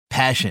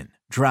Passion,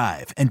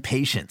 drive, and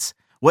patience.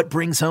 What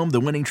brings home the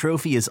winning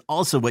trophy is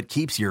also what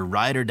keeps your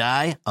ride or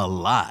die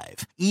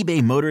alive.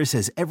 eBay Motors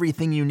has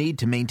everything you need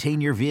to maintain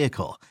your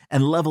vehicle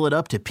and level it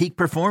up to peak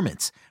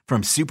performance,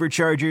 from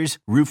superchargers,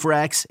 roof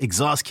racks,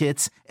 exhaust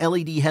kits,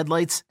 LED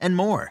headlights, and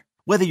more.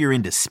 Whether you're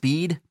into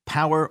speed,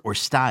 power, or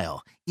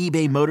style,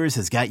 eBay Motors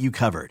has got you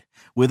covered.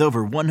 With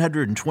over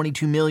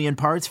 122 million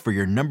parts for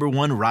your number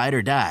one ride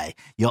or die,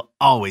 you'll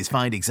always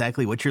find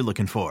exactly what you're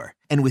looking for.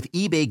 And with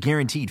eBay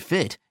Guaranteed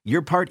Fit,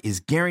 your part is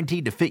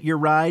guaranteed to fit your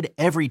ride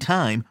every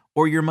time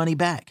or your money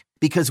back.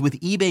 Because with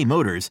eBay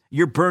Motors,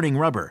 you're burning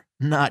rubber,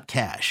 not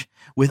cash.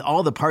 With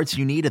all the parts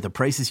you need at the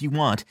prices you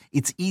want,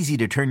 it's easy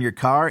to turn your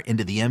car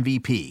into the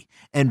MVP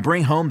and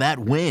bring home that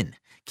win.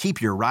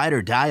 Keep your ride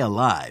or die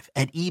alive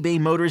at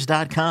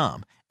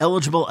ebaymotors.com.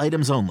 Eligible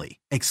items only.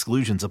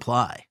 Exclusions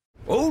apply.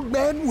 Old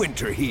Man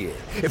Winter here.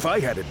 If I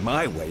had it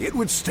my way, it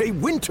would stay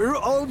winter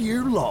all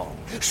year long.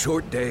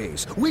 Short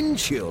days, wind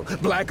chill,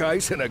 black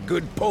ice, and a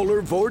good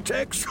polar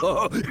vortex.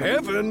 Oh,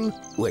 heaven.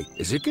 Wait,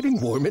 is it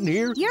getting warm in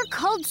here? Your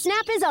cold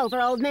snap is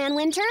over, Old Man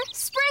Winter.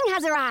 Spring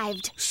has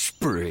arrived.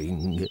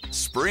 Spring.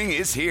 Spring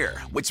is here,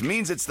 which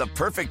means it's the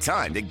perfect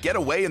time to get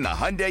away in the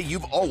Hyundai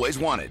you've always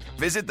wanted.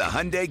 Visit the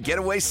Hyundai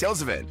Getaway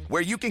Sales Event,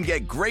 where you can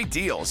get great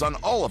deals on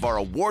all of our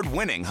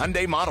award-winning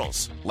Hyundai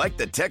models, like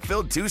the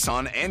tech-filled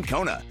Tucson and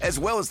Kona, as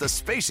well as the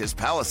spacious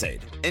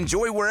Palisade.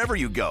 Enjoy wherever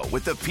you go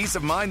with the peace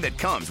of mind that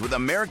comes with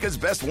America's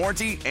best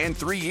warranty and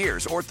 3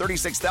 years or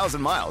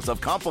 36,000 miles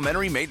of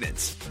complimentary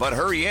maintenance. But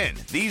hurry in,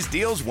 these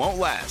deals won't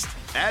last.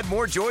 Add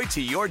more joy to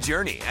your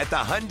journey at the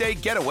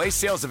Hyundai Getaway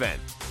Sales Event.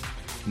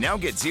 Now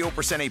get 0%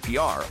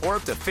 APR or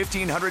up to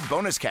 $1,500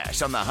 bonus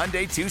cash on the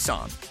Hyundai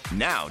Tucson.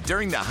 Now,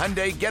 during the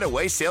Hyundai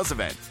Getaway Sales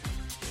Event.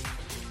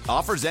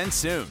 Offers end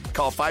soon.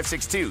 Call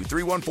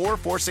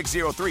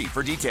 562-314-4603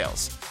 for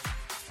details.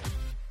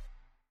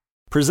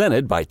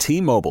 Presented by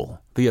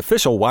T-Mobile, the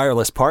official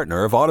wireless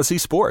partner of Odyssey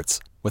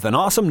Sports. With an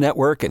awesome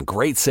network and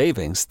great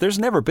savings, there's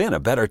never been a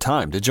better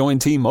time to join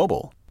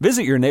T-Mobile.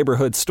 Visit your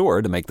neighborhood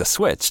store to make the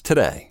switch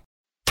today.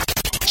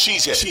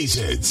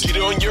 Cheeseheads. Get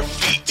on your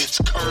feet. It's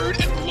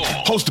Curd and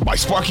Long. Hosted by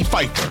Sparky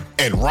Pfeiffer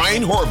and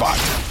Ryan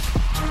Horvath.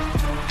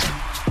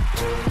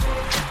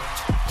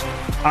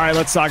 All right,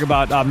 let's talk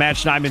about Matt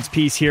Schneidman's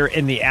piece here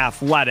in The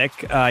Athletic.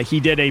 He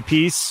did a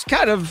piece,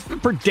 kind of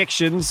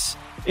predictions.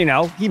 You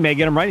know, he may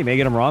get them right, he may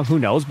get them wrong, who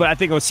knows? But I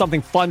think it was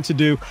something fun to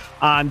do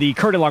on the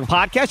Curd and Long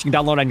podcast. You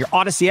can download on your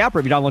Odyssey app, or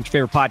if you download your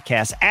favorite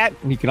podcast app,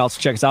 and you can also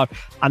check us out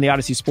on the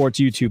Odyssey Sports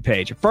YouTube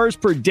page.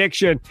 First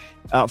prediction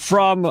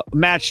from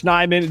Matt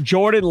Schneidman: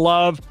 Jordan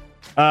Love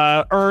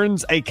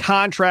earns a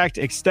contract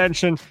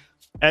extension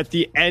at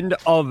the end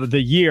of the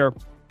year.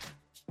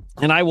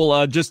 And I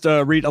will just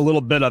read a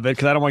little bit of it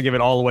because I don't want to give it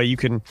all away. You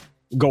can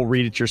go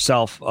read it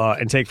yourself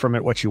and take from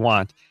it what you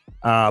want.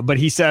 But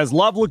he says,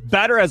 Love looked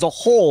better as a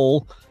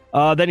whole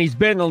than he's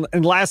been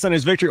in last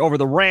Sunday's victory over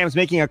the Rams,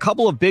 making a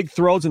couple of big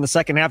throws in the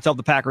second half to help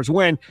the Packers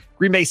win.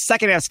 Green Bay's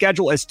second half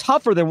schedule is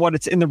tougher than what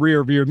it's in the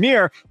rearview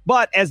mirror,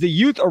 but as the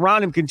youth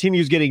around him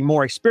continues getting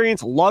more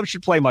experience, Love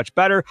should play much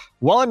better,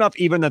 well enough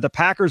even that the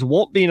Packers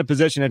won't be in a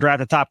position to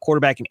draft a top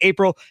quarterback in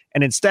April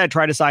and instead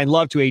try to sign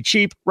Love to a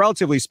cheap,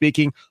 relatively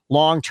speaking,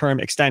 long-term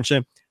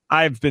extension.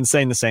 I've been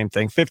saying the same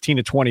thing. 15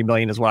 to 20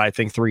 million is what I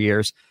think 3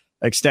 years.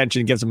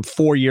 Extension gives him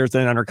 4 years,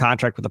 then under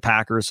contract with the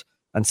Packers,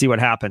 and see what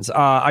happens.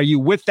 Are you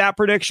with that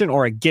prediction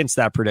or against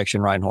that prediction,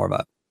 Ryan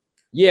Horvath?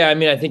 Yeah, I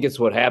mean, I think it's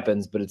what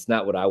happens, but it's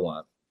not what I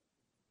want.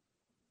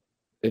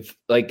 If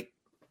I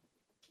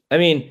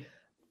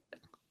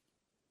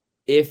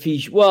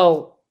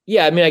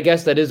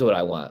guess that is what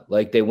I want.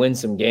 Like, they win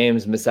some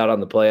games, miss out on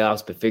the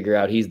playoffs, but figure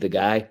out he's the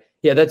guy.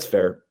 Yeah, that's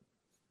fair.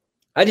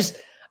 I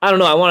don't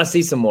know. I want to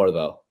see some more,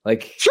 though.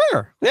 Like,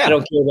 sure. Yeah. I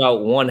don't care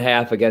about one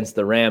half against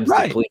the Rams,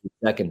 right. Complete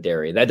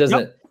secondary. That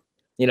doesn't,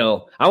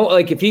 I want,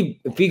 like, if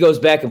he goes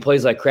back and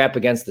plays like crap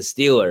against the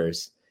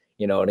Steelers,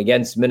 and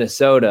against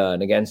Minnesota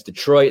and against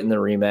Detroit in the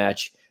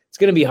rematch, it's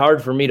going to be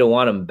hard for me to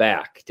want him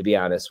back, to be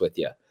honest with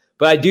you.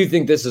 But I do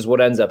think this is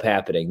what ends up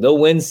happening. They'll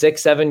win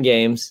 6-7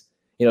 games,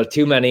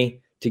 too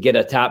many to get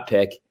a top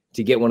pick,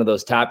 to get one of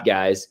those top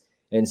guys.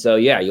 And so,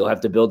 yeah, you'll have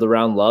to build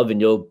around Love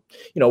and you'll,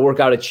 work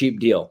out a cheap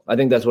deal. I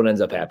think that's what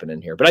ends up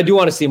happening here. But I do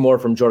want to see more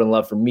from Jordan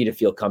Love for me to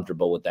feel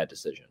comfortable with that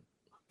decision.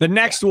 The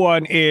next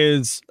one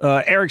is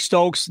Eric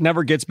Stokes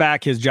never gets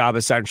back his job,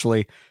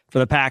 essentially, for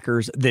the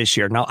Packers this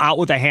year. Now, out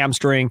with a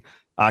hamstring.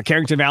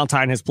 Carrington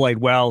Valentine has played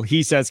well.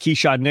 He says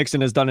Keyshawn Nixon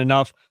has done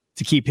enough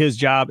to keep his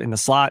job in the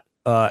slot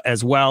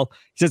as well.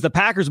 He says the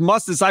Packers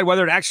must decide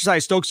whether to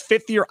exercise Stokes'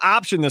 fifth-year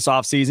option this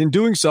offseason.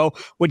 Doing so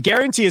would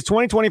guarantee his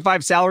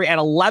 2025 salary at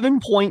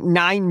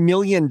 $11.9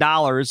 million,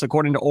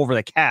 according to Over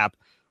the Cap.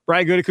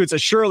 Brad Gutekunst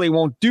surely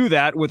won't do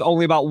that with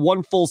only about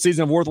one full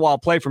season of worthwhile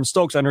play from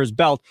Stokes under his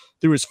belt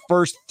through his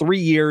first 3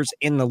 years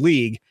in the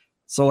league.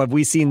 So have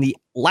we seen the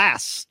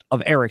last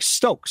of Eric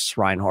Stokes,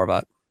 Ryan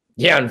Horvath?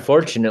 Yeah,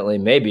 unfortunately,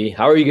 maybe.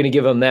 How are you going to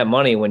give him that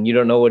money when you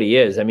don't know what he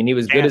is? I mean, he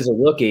was good as a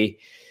rookie,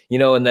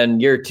 and then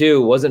year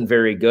two wasn't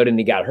very good and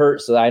he got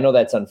hurt. So I know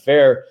that's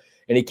unfair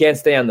and he can't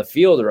stay on the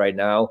field right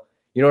now.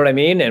 You know what I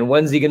mean? And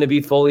when's he going to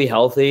be fully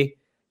healthy?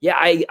 Yeah,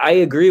 I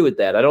agree with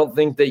that. I don't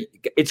think that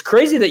it's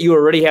crazy that you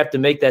already have to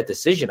make that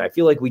decision. I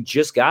feel like we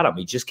just got him.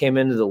 He just came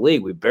into the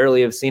league. We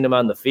barely have seen him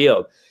on the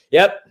field.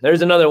 Yep,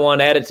 there's another one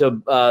added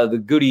to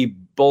the Goody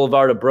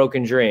Boulevard of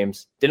Broken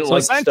Dreams. So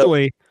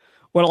essentially,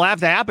 what'll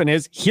have to happen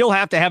is he'll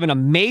have to have an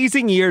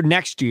amazing year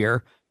next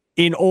year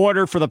in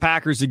order for the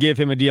Packers to give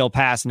him a deal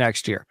past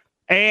next year.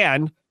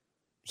 And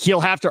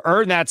he'll have to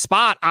earn that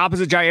spot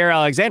opposite Jair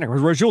Alexander,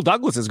 because Rasul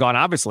Douglas is gone,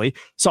 obviously.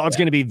 So it's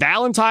going to be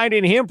Valentine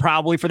and him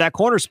probably for that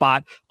corner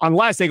spot,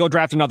 unless they go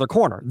draft another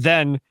corner.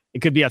 Then it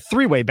could be a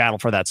three-way battle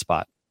for that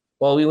spot.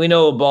 Well, we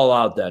know he'll ball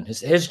out then. His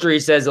history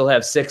says he'll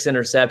have 6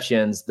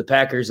 interceptions. The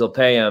Packers will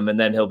pay him, and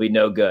then he'll be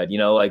no good.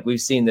 Like we've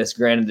seen this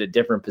granted at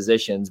different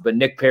positions, but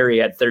Nick Perry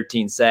had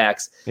 13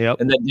 sacks, and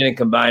then didn't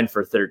combine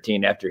for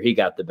 13 after he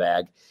got the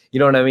bag. You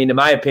know what I mean? In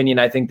my opinion,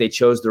 I think they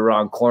chose the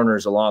wrong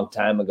corners a long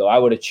time ago. I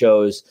would have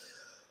chose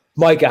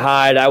Micah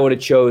Hyde. I would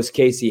have chose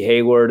Casey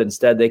Hayward.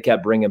 Instead, they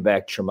kept bringing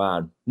back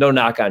Tremont. No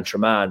knock on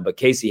Tremont, but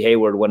Casey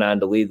Hayward went on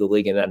to lead the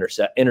league in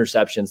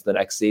interceptions the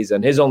next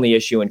season. His only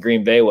issue in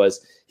Green Bay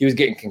was he was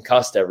getting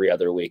concussed every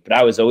other week. But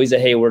I was always a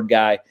Hayward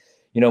guy,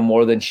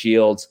 more than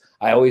Shields.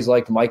 I always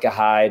liked Micah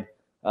Hyde.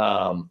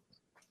 I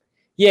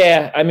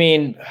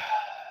think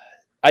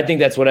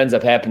that's what ends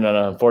up happening,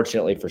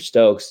 unfortunately, for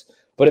Stokes.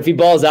 But if he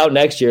balls out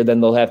next year,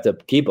 then they'll have to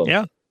keep him.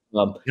 Yeah.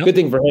 Good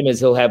thing for him is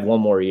he'll have one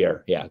more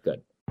year. Yeah,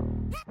 good.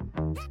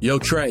 Yo,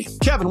 Trey.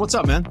 Kevin, what's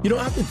up, man?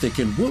 I've been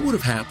thinking, what would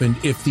have happened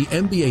if the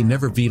NBA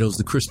never vetoes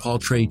the Chris Paul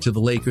trade to the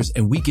Lakers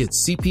and we get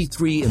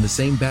CP3 in the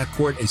same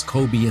backcourt as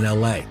Kobe in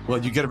LA?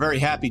 Well, you get a very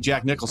happy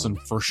Jack Nicholson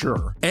for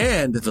sure.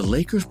 And the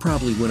Lakers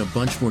probably win a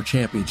bunch more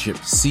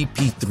championships.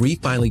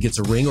 CP3 finally gets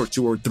a ring or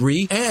 2 or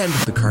 3, and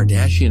the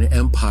Kardashian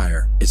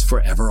empire is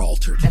forever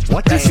altered.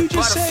 What did you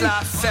just say?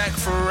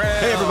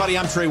 Hey, everybody,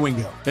 I'm Trey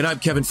Wingo. And I'm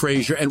Kevin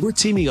Frazier, and we're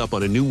teaming up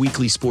on a new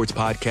weekly sports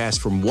podcast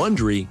from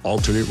Wondery,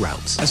 Alternate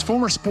Routes. As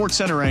former Sports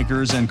Center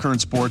anchors and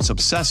current sports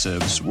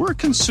obsessives, we're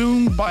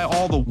consumed by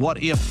all the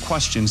what-if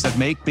questions that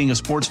make being a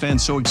sports fan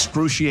so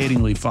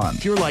excruciatingly fun.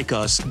 If you're like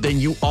us, then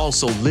you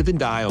also live and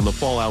die on the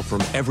fallout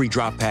from every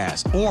drop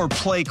pass. Or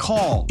play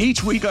call.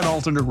 Each week on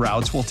Alternate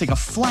Routes, we'll take a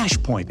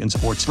flashpoint in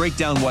sports, break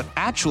down what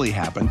actually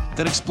happened,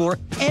 then explore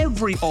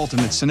every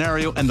alternate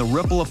scenario and the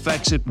ripple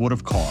effects it would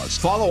have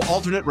caused. Follow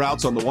Alternate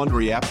Routes on the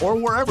Wondery app or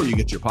wherever you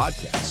get your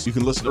podcasts. You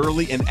can listen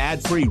early and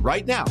ad-free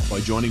right now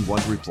by joining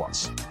Wondery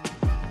Plus.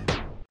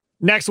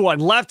 Next one,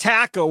 left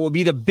tackle will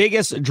be the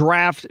biggest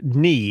draft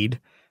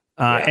need.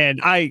 And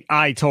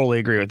I totally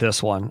agree with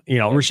this one.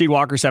 Rasheed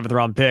Walker, 7th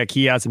round pick.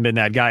 He hasn't been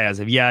that guy as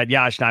of yet.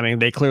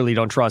 They clearly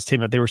don't trust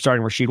him if they were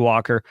starting Rasheed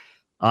Walker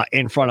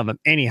in front of him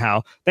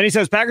anyhow. Then he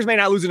says, Packers may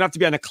not lose enough to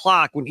be on the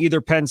clock when either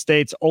Penn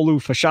State's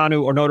Olu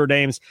Fashanu or Notre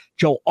Dame's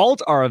Joe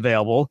Alt are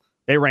available.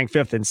 They rank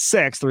 5th and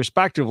 6th,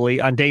 respectively,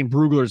 on Dane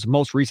Brugler's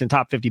most recent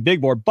top 50 big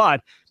board.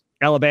 But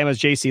Alabama's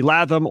J.C.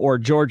 Latham or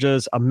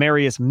Georgia's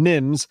Amarius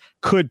Mims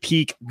could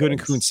pique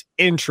Gutekunst's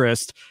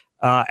interest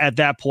at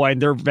that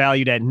point. They're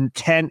valued at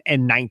 10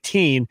 and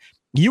 19.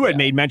 You had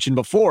made mention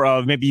before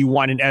of maybe you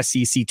want an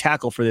SEC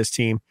tackle for this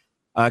team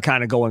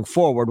kind of going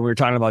forward. We were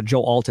talking about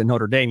Joe Alt and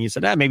Notre Dame. You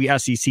said maybe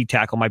SEC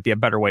tackle might be a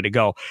better way to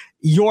go.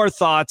 Your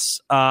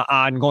thoughts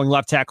on going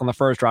left tackle in the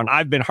first round?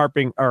 I've been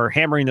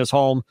hammering this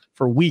home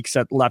for weeks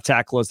that left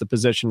tackle is the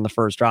position in the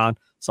first round.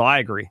 So I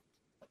agree.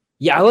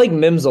 Yeah, I like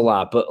Mims a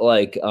lot, but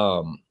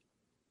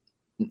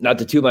not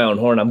to toot my own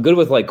horn, I'm good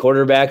with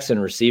quarterbacks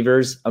and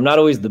receivers. I'm not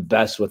always the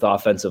best with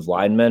offensive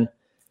linemen,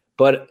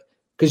 but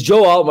because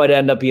Joe Alt might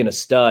end up being a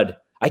stud,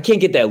 I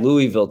can't get that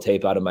Louisville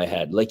tape out of my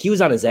head. He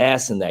was on his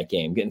ass in that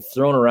game, getting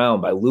thrown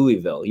around by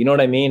Louisville. You know what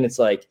I mean? It's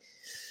I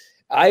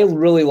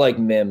really like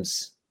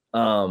Mims.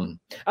 I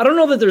don't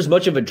know that there's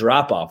much of a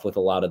drop-off with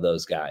a lot of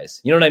those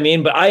guys. You know what I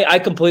mean? But I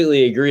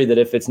completely agree that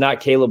if it's not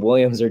Caleb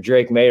Williams or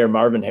Drake May or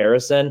Marvin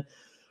Harrison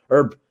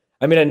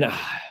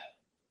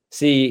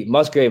see,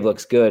 Musgrave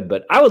looks good,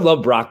 but I would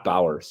love Brock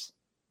Bowers.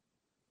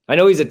 I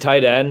know he's a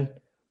tight end,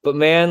 but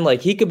man,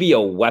 he could be a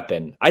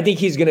weapon. I think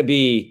he's going to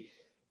be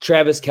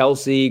Travis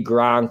Kelce,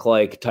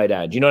 Gronk, tight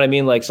end. You know what I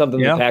mean?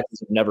 Something the Packers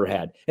have never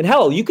had. And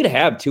hell, you could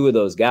have 2 of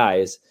those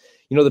guys.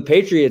 The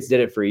Patriots did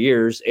it for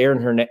years.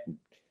 Aaron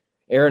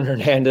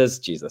Hernandez,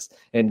 Jesus,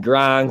 and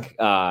Gronk,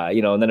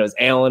 and then it was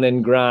Allen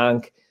and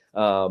Gronk.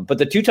 But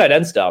the 2 tight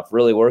end stuff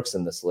really works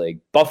in this league.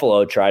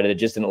 Buffalo tried it. It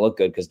just didn't look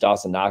good because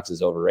Dawson Knox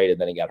is overrated.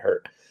 Then he got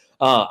hurt.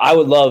 I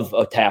would love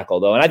a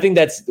tackle, though. And I think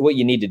that's what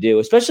you need to do,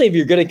 especially if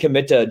you're going to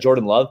commit to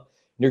Jordan Love and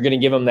you're going to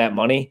give him that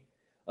money.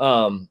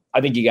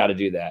 I think you got to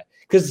do that.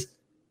 Because,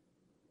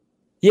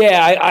 if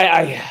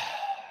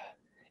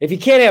you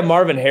can't have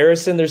Marvin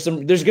Harrison, there's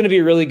going to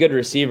be really good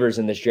receivers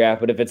in this draft.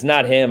 But if it's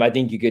not him, I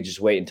think you could just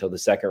wait until the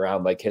second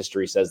round like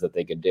history says that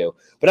they could do.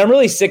 But I'm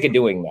really sick of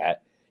doing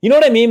that. You know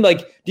what I mean?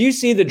 Do you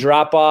see the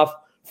drop-off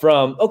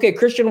from, okay,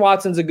 Christian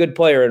Watson's a good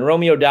player and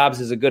Romeo Doubs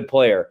is a good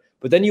player,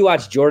 but then you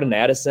watch Jordan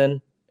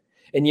Addison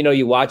and,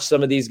 you watch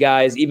some of these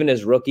guys, even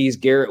as rookies,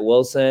 Garrett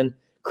Wilson,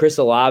 Chris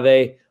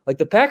Olave,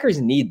 the Packers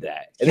need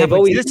that. And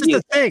this is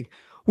the thing.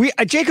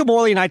 Jacob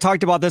Morley and I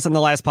talked about this on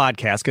the last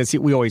podcast because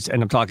we always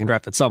end up talking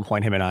draft at some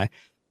point, him and I.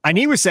 And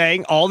he was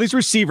saying all these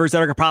receivers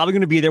that are probably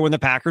going to be there when the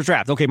Packers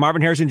draft. Okay,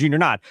 Marvin Harrison Jr.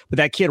 not, but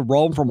that kid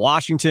Rome from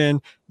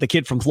Washington, the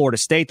kid from Florida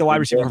State, the wide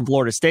receiver from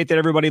Florida State that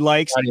everybody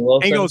likes. And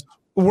he goes,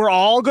 we're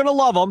all going to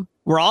love him.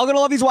 We're all going to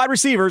love these wide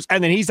receivers.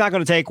 And then he's not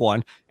going to take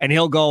one. And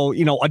he'll go,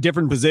 a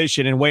different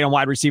position and wait on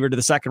wide receiver to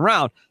the second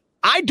round.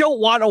 I don't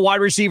want a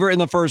wide receiver in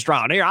the first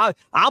round. Here,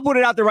 I'll put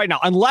it out there right now,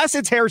 unless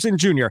it's Harrison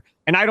Jr.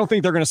 And I don't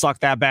think they're going to suck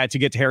that bad to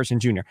get to Harrison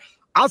Jr.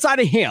 Outside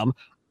of him,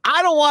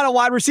 I don't want a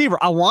wide receiver.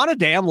 I want a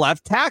damn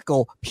left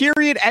tackle,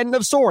 period, end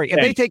of story. If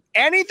they take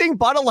anything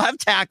but a left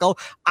tackle,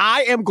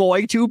 I am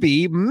going to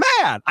be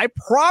mad. I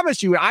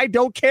promise you, I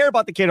don't care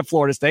about the kid at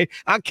Florida State.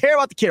 I don't care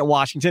about the kid at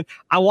Washington.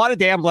 I want a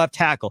damn left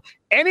tackle.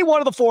 Any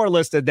one of the four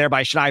listed there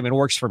by Schneidman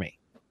works for me.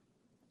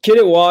 Kid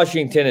at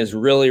Washington is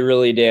really,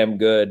 really damn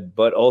good,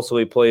 but also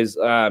he plays,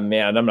 I'm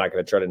not going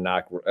to try to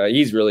knock.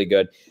 He's really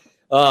good.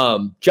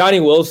 Johnny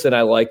Wilson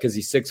I like because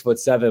he's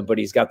 6'7", but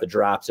he's got the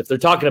drops. If they're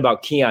talking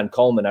about Keon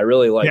Coleman, I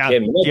really like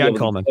him.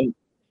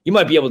 You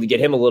might be able to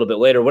get him a little bit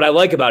later. What I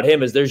like about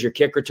him is there's your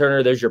kick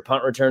returner, there's your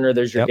punt returner,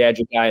 there's your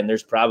gadget guy, and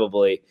there's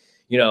probably,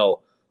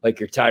 like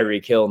your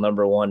Tyreek Hill,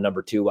 number 1,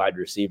 number 2 wide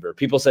receiver.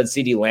 People said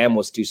CeeDee Lamb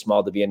was too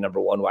small to be a number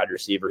 1 wide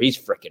receiver. He's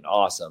freaking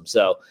awesome.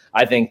 So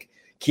I think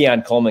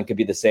Keon Coleman could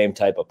be the same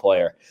type of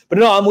player. But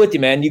no, I'm with you,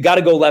 man. You got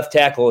to go left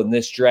tackle in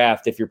this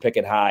draft if you're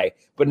picking high,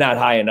 but not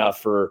high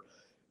enough for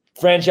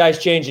franchise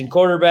changing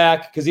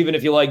quarterback. Because even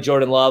if you like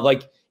Jordan Love,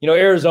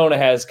 Arizona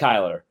has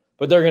Kyler,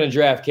 but they're going to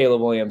draft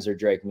Caleb Williams or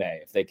Drake May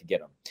if they could get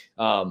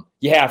him.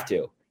 You have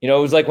to. It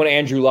was like when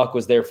Andrew Luck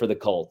was there for the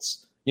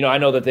Colts. I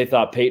know that they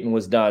thought Peyton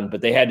was done, but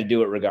they had to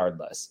do it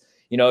regardless.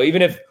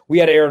 Even if we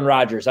had Aaron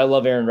Rodgers, I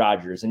love Aaron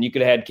Rodgers, and you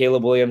could have had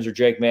Caleb Williams or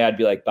Drake May, I'd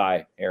be like,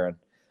 bye, Aaron.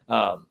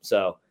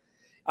 So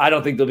I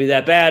don't think they'll be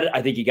that bad.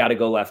 I think you got to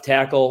go left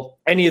tackle.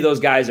 Any of those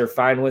guys are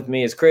fine with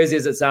me. As crazy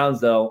as it sounds,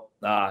 though,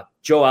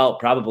 Joe Alt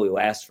probably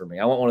last for me.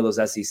 I want one of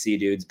those SEC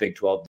dudes, Big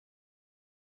 12